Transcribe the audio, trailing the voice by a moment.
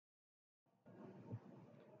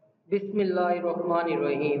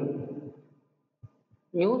Bismillahirrahmanirrahim.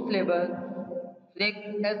 New syllabus, select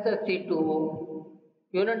SSC2,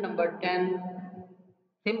 unit number 10,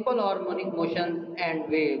 simple harmonic motions and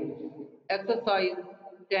waves. Exercise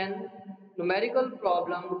 10, numerical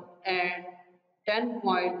problems and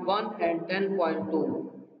 10.1 and 10.2.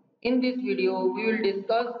 In this video, we will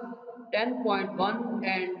discuss 10.1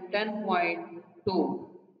 and 10.2.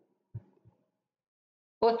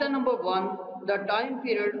 Question number 1. The time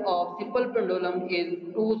period of simple pendulum is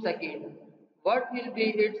 2 seconds. What will be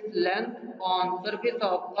its length on surface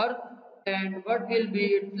of earth and what will be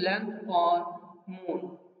its length on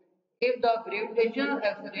moon? If the gravitational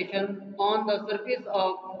acceleration on the surface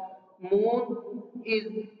of moon is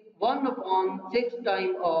 1 upon 6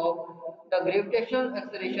 times of the gravitational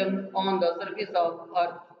acceleration on the surface of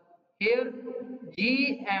earth, here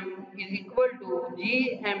gm is equal to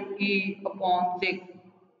gme upon 6,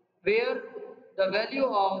 where the value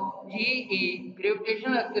of GE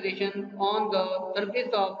gravitational acceleration on the surface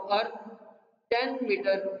of Earth 10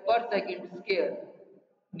 meter per second square.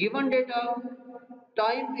 Given data,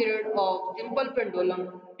 time period of simple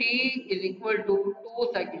pendulum T is equal to 2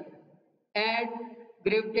 seconds and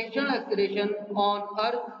gravitational acceleration on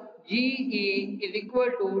Earth GE is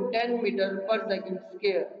equal to 10 meter per second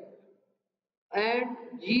square and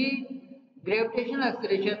G gravitational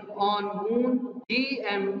acceleration on moon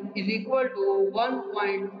gm is equal to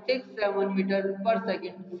 1.67 meter per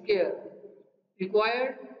second square.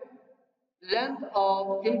 Required length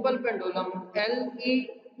of simple pendulum Le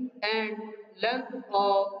and length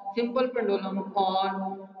of simple pendulum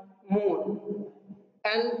on moon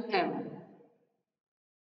Lm.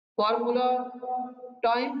 Formula: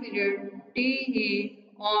 time period Te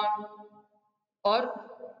on Earth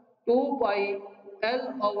 2 pi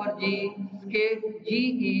L over G square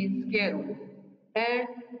GE square root and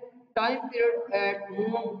time period at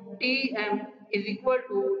moon Tm is equal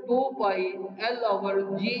to 2 pi L over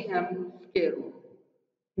Gm square root.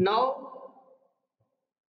 Now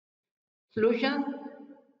solution: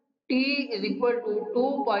 T is equal to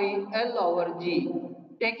 2 pi L over G.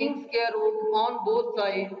 Taking square root on both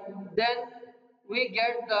sides, then we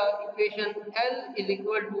get the equation L is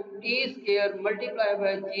equal to T square multiplied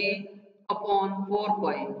by G upon 4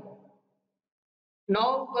 pi.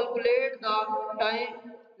 Now calculate the time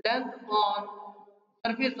length on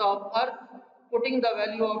surface of Earth, putting the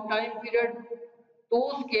value of time period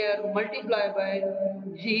 2 square multiplied by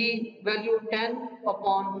G value 10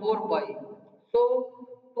 upon 4 pi. So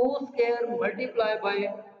 2 square multiplied by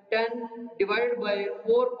 10 divided by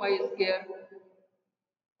 4 pi square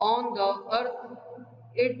on the Earth,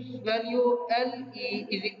 its value Le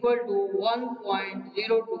is equal to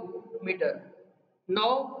 1.02 meter.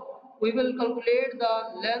 Now we will calculate the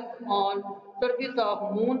length on surface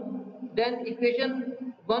of moon. Then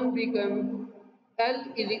equation 1 becomes L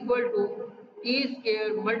is equal to T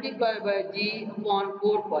square multiplied by G upon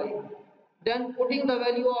 4 pi. Then putting the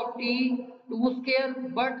value of T 2 square,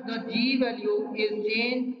 but the G value is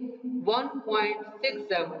changed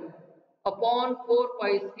 1.67 upon 4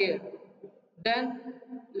 pi square. Then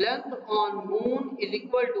length on moon is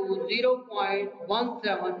equal to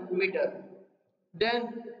 0.17 meter.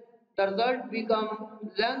 Then the result becomes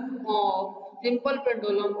length of simple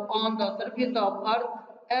pendulum on the surface of Earth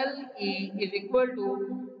Le is equal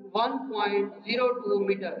to 1.02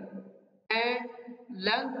 meter and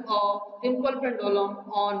length of simple pendulum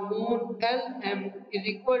on moon Lm is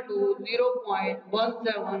equal to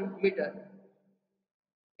 0.17 meter.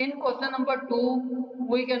 In question number 2,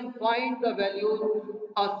 we can find the value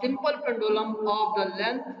of simple pendulum of the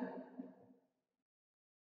length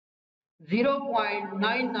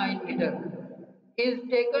 0.99 meter is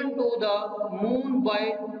taken to the moon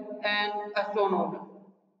by an astronomer.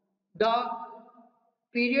 The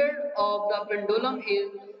period of the pendulum is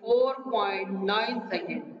 4.9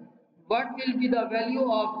 seconds. What will be the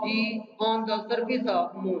value of G on the surface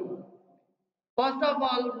of moon? First of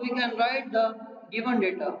all, we can write the given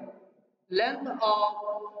data. Length of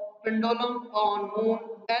pendulum on moon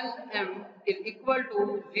Lm is equal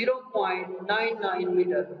to 0.99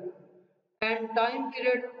 meter and time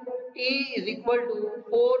period T is equal to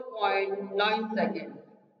 4.9 seconds.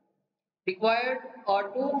 Required are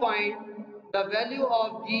to find the value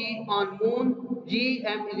of G on moon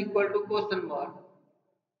Gm is equal to question mark.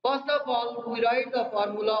 First of all, we write the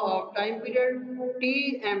formula of time period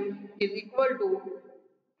Tm is equal to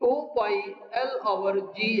 2 pi L over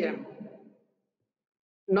Gm.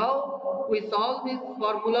 Now we solve this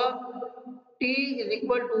formula. T is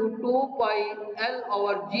equal to 2 pi L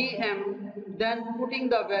over Gm, then putting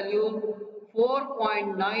the value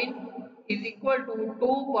 4.9 is equal to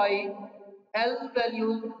 2 pi L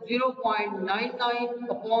value 0.99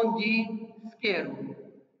 upon G square root.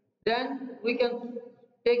 Then we can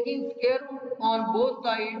taking square root on both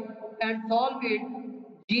sides and solve it.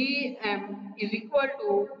 Gm is equal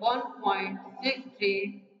to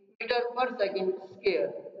 1.63 meter per second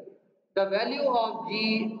square. The value of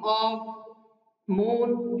G of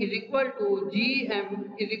moon is equal to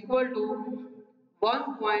Gm is equal to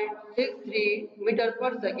 1.63 meter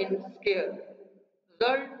per second square.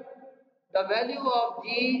 Result, the value of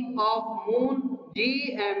G of moon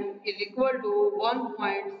Gm is equal to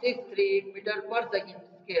 1.63 meter per second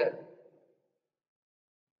square.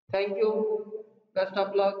 Thank you. Best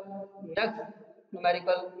of luck. Next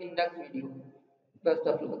numerical in next video. Best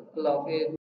of luck. Allah Hafiz.